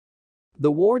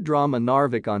The war drama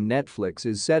Narvik on Netflix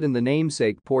is set in the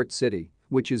namesake port city,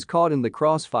 which is caught in the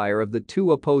crossfire of the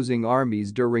two opposing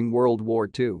armies during World War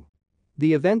II.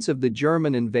 The events of the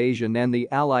German invasion and the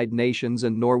Allied nations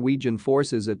and Norwegian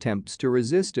forces' attempts to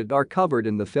resist it are covered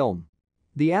in the film.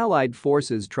 The Allied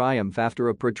forces triumph after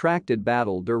a protracted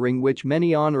battle during which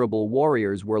many honorable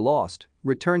warriors were lost,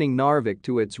 returning Narvik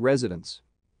to its residents.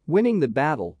 Winning the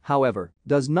battle, however,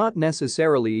 does not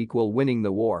necessarily equal winning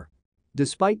the war.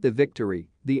 Despite the victory,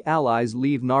 the Allies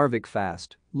leave Narvik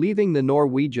fast, leaving the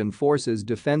Norwegian forces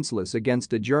defenseless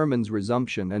against the Germans'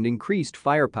 resumption and increased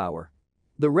firepower.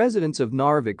 The residents of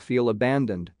Narvik feel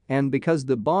abandoned, and because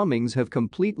the bombings have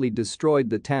completely destroyed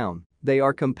the town, they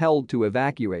are compelled to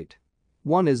evacuate.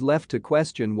 One is left to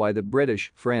question why the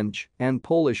British, French, and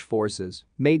Polish forces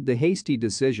made the hasty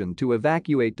decision to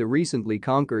evacuate the recently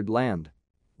conquered land.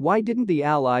 Why didn't the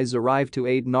Allies arrive to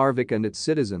aid Narvik and its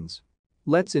citizens?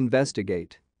 Let's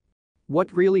investigate.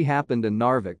 What really happened in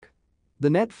Narvik? The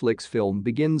Netflix film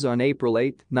begins on April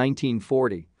 8,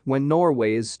 1940, when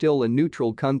Norway is still a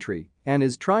neutral country and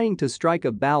is trying to strike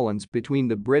a balance between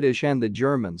the British and the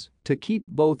Germans to keep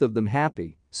both of them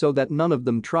happy so that none of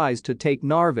them tries to take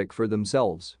Narvik for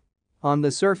themselves. On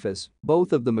the surface,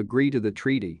 both of them agree to the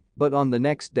treaty, but on the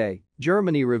next day,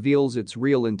 Germany reveals its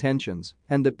real intentions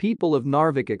and the people of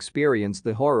Narvik experience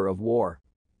the horror of war.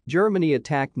 Germany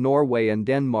attacked Norway and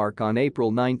Denmark on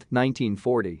April 9,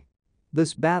 1940.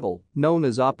 This battle, known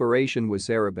as Operation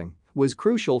Weserübung, was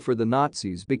crucial for the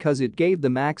Nazis because it gave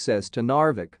them access to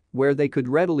Narvik, where they could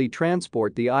readily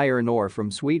transport the iron ore from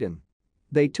Sweden.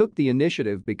 They took the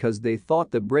initiative because they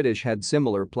thought the British had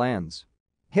similar plans.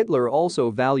 Hitler also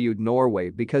valued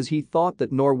Norway because he thought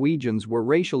that Norwegians were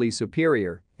racially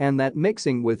superior and that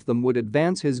mixing with them would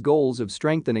advance his goals of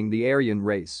strengthening the Aryan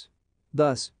race.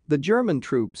 Thus, the German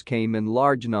troops came in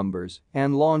large numbers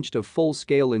and launched a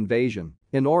full-scale invasion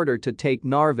in order to take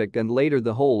Narvik and later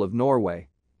the whole of Norway.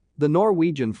 The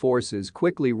Norwegian forces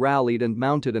quickly rallied and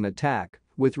mounted an attack,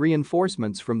 with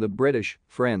reinforcements from the British,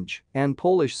 French, and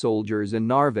Polish soldiers in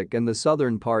Narvik and the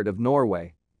southern part of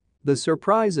Norway. The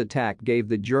surprise attack gave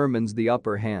the Germans the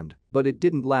upper hand, but it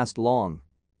didn't last long.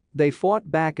 They fought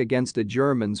back against the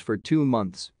Germans for 2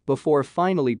 months before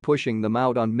finally pushing them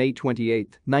out on May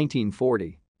 28,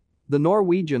 1940. The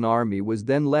Norwegian army was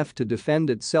then left to defend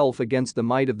itself against the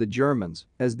might of the Germans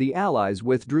as the Allies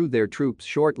withdrew their troops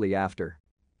shortly after.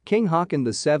 King Haakon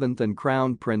VII and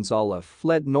Crown Prince Olaf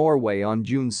fled Norway on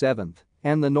June 7,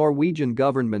 and the Norwegian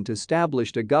government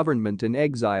established a government in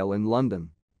exile in London.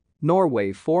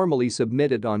 Norway formally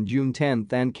submitted on June 10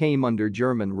 and came under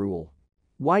German rule.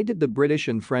 Why did the British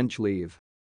and French leave?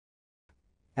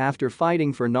 After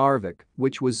fighting for Narvik,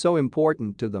 which was so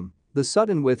important to them, the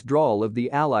sudden withdrawal of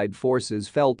the Allied forces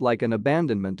felt like an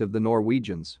abandonment of the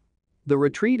Norwegians. The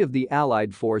retreat of the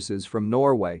Allied forces from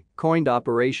Norway, coined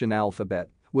Operation Alphabet,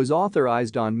 was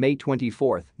authorized on May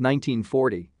 24,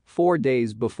 1940, 4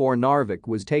 days before Narvik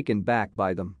was taken back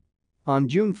by them. On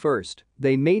June 1,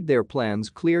 they made their plans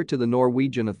clear to the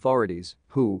Norwegian authorities,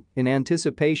 who, in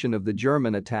anticipation of the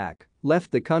German attack,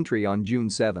 left the country on June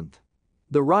 7.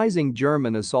 The rising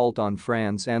German assault on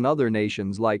France and other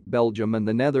nations like Belgium and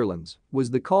the Netherlands was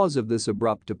the cause of this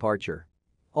abrupt departure.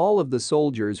 All of the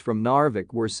soldiers from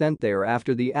Narvik were sent there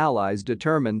after the Allies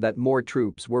determined that more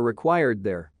troops were required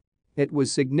there. It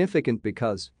was significant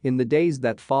because, in the days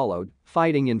that followed,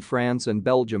 fighting in France and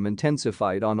Belgium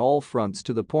intensified on all fronts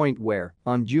to the point where,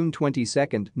 on June 22,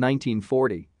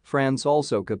 1940, France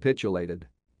also capitulated.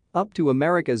 Up to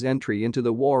America's entry into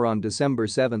the war on December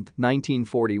 7,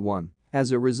 1941,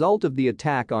 as a result of the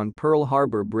attack on Pearl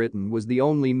Harbor, Britain was the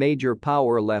only major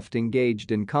power left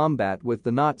engaged in combat with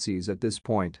the Nazis at this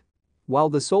point. While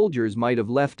the soldiers might have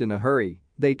left in a hurry,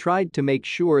 they tried to make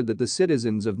sure that the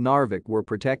citizens of Narvik were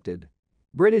protected.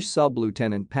 British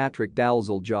Sub-Lieutenant Patrick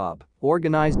Dalzell-Job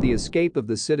organized the escape of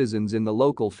the citizens in the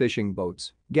local fishing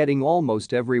boats, getting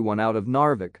almost everyone out of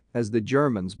Narvik as the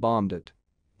Germans bombed it.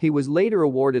 He was later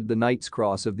awarded the Knight's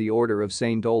Cross of the Order of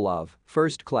St. Olav,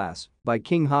 First Class, by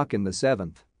King Haakon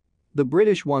VII. The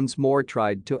British once more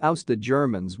tried to oust the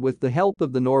Germans with the help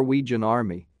of the Norwegian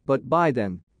army, but by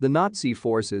then, the Nazi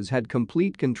forces had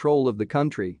complete control of the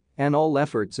country and all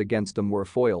efforts against them were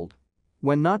foiled.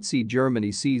 When Nazi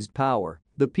Germany seized power,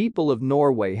 the people of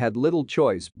Norway had little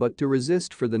choice but to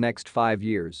resist for the next 5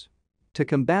 years. To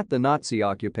combat the Nazi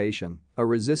occupation, a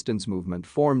resistance movement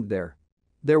formed there.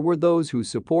 There were those who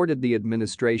supported the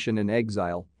administration in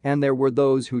exile, and there were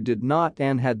those who did not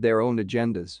and had their own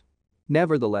agendas.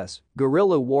 Nevertheless,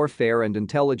 guerrilla warfare and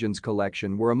intelligence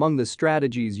collection were among the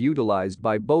strategies utilized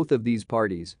by both of these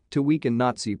parties to weaken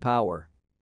Nazi power.